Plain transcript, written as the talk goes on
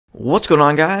What's going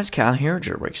on, guys? Cal here,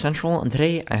 Jailbreak Central, and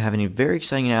today I have a very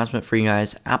exciting announcement for you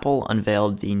guys. Apple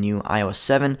unveiled the new iOS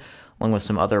 7 along with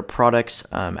some other products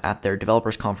at their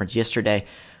developers conference yesterday.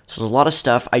 So there's a lot of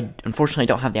stuff. I unfortunately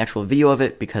don't have the actual video of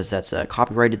it because that's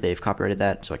copyrighted. They've copyrighted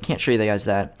that, so I can't show you guys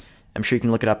that. I'm sure you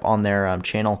can look it up on their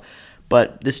channel.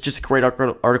 But this is just a great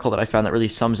article that I found that really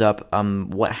sums up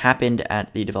what happened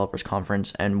at the developers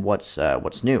conference and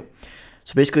what's new.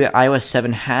 So basically, iOS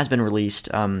 7 has been released.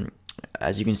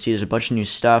 As you can see, there's a bunch of new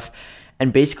stuff.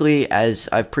 And basically, as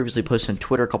I've previously posted on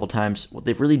Twitter a couple times, what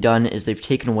they've really done is they've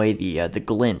taken away the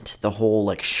glint, the whole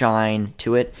like shine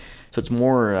to it. So it's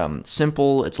more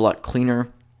simple. It's a lot cleaner.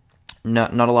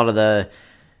 Not a lot of the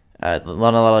not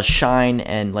a lot of shine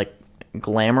and like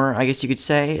glamour, I guess you could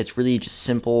say. It's really just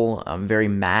simple, very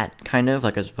matte kind of,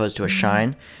 like as opposed to a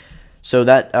shine. So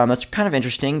that's kind of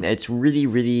interesting. It's really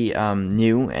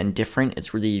new and different.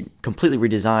 It's really completely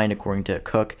redesigned according to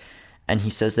Cook. And he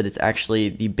says that it's actually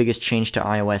the biggest change to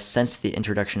iOS since the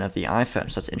introduction of the iPhone.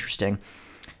 So that's interesting.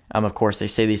 Of course, they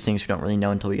say these things we don't really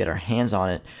know until we get our hands on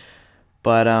it.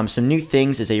 But some new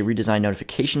things is a redesigned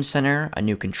notification center, a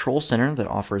new control center that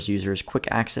offers users quick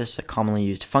access to commonly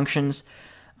used functions,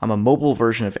 a mobile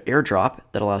version of AirDrop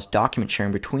that allows document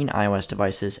sharing between iOS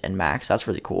devices and Macs. That's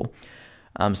really cool.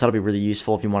 So that'll be really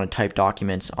useful if you want to type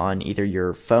documents on either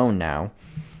your phone now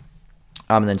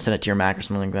and then send it to your Mac or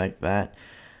something like that.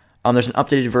 There's an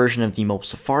updated version of the mobile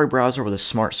Safari browser with a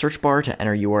smart search bar to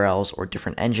enter URLs or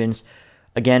different engines.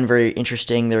 Again, very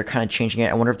interesting. They're kind of changing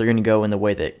it. I wonder if they're going to go in the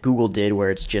way that Google did,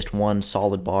 where it's just one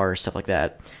solid bar, stuff like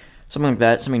that. Something like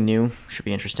that, something new, should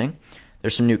be interesting.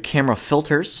 There's some new camera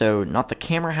filters, so not the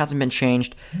camera hasn't been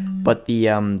changed, but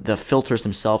the filters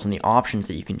themselves and the options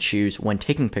that you can choose when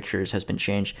taking pictures has been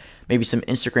changed. Maybe some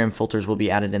Instagram filters will be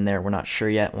added in there. We're not sure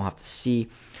yet. We'll have to see.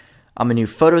 A new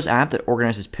Photos app that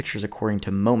organizes pictures according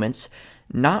to moments.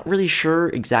 Not really sure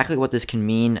exactly what this can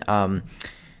mean.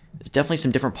 There's definitely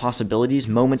some different possibilities.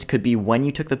 Moments could be when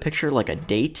you took the picture, like a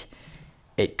date.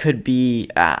 It could be,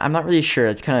 I'm not really sure.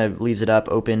 It kind of leaves it up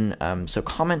open. So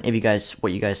comment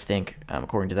what you guys think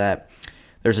according to that.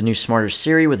 There's a new smarter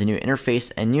Siri with a new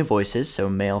interface and new voices, so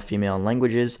male, female, and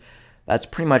languages. That's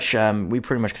pretty much, we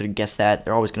pretty much could have guessed that.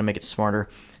 They're always going to make it smarter.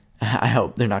 I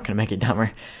hope they're not going to make it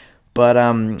dumber. But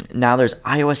now there's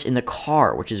iOS in the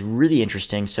car, which is really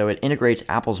interesting. So it integrates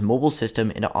Apple's mobile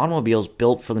system into automobiles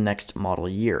built for the next model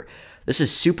year. This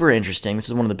is super interesting. This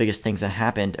is one of the biggest things that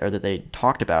happened, or that they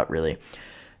talked about, really.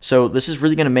 So this is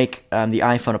really going to make the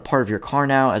iPhone a part of your car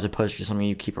now, as opposed to something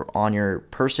you keep on your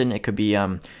person. It could be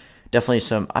definitely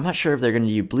some, I'm not sure if they're going to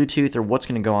use Bluetooth or what's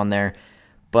going to go on there,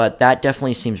 but that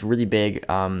definitely seems really big.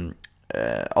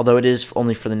 Although it is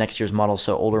only for the next year's model,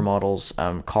 so older models,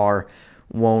 car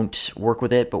won't work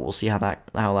with it, but we'll see how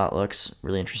that looks.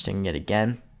 Really interesting yet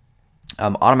again.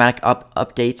 Automatic app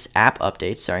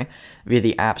updates, via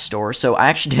the App Store. So I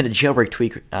actually did a jailbreak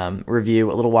tweak review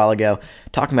a little while ago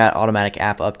talking about automatic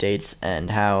app updates and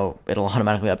how it'll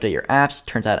automatically update your apps.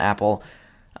 Turns out Apple,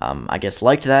 I guess,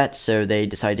 liked that, so they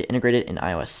decided to integrate it in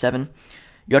iOS 7.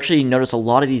 You actually notice a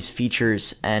lot of these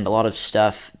features and a lot of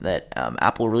stuff that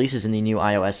Apple releases in the new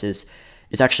iOSs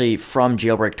is actually from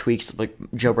jailbreak tweaks. Like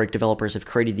jailbreak developers have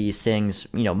created these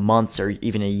things, months or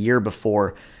even a year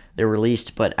before they're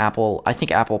released. But I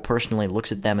think Apple personally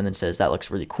looks at them and then says, that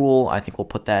looks really cool. I think we'll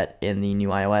put that in the new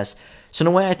iOS. So in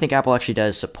a way, I think Apple actually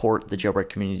does support the jailbreak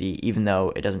community, even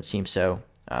though it doesn't seem so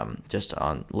just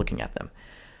on looking at them.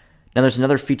 Now there's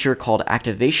another feature called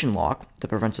Activation Lock that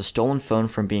prevents a stolen phone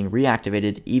from being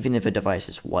reactivated even if a device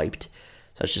is wiped.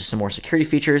 So that's just some more security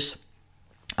features.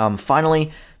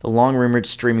 Finally, the long-rumored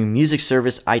streaming music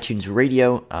service iTunes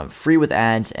Radio, free with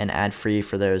ads and ad-free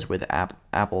for those with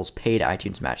Apple's paid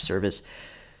iTunes Match service.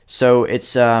 So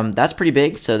it's that's pretty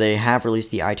big. So they have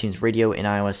released the iTunes Radio in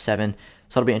iOS 7. So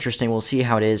that'll be interesting. We'll see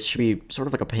how it is. Should be sort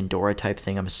of like a Pandora type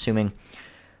thing, I'm assuming.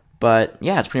 But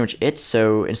yeah, that's pretty much it.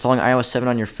 So installing iOS 7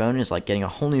 on your phone is like getting a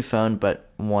whole new phone, but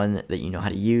one that you know how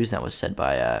to use. That was said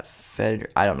by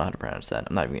I don't know how to pronounce that.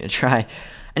 I'm not even going to try.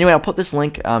 Anyway, I'll put this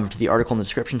link to the article in the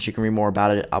description so you can read more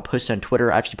about it. I'll post it on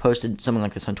Twitter. I actually posted something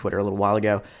like this on Twitter a little while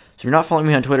ago. So if you're not following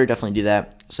me on Twitter, definitely do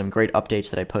that. Some great updates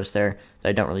that I post there that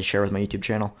I don't really share with my YouTube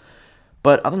channel.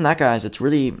 But other than that, guys, it's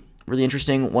really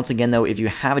interesting. Once again, though, if you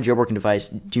have a jailbroken device,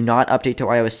 do not update to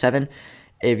iOS 7.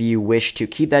 If you wish to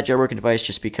keep that jailbroken device,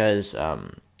 just because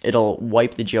it'll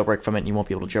wipe the jailbreak from it and you won't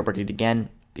be able to jailbreak it again,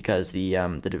 because the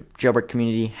jailbreak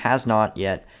community has not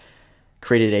yet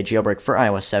created a jailbreak for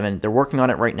iOS 7. They're working on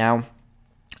it right now.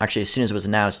 Actually, as soon as it was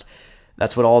announced,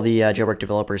 that's what all the jailbreak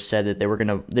developers said, that they weren't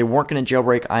gonna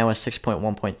jailbreak iOS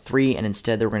 6.1.3, and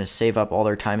instead they were gonna save up all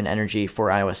their time and energy for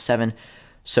iOS 7.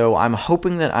 So I'm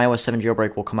hoping that iOS 7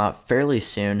 jailbreak will come out fairly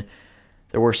soon.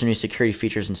 There were some new security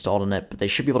features installed in it, but they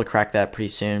should be able to crack that pretty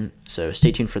soon. So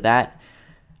stay tuned for that.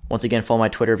 Once again, follow my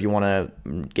Twitter if you want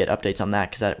to get updates on that,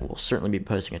 because that will certainly be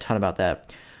posting a ton about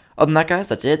that. Other than that, guys,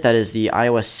 that's it. That is the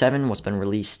iOS 7, what's been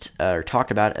released or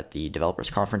talked about at the developers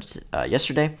conference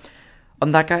yesterday. Other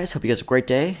than that, guys, hope you guys have a great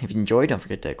day. If you enjoyed, don't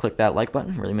forget to click that like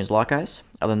button. It really means a lot, guys.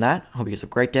 Other than that, hope you guys have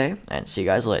a great day, and see you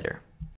guys later.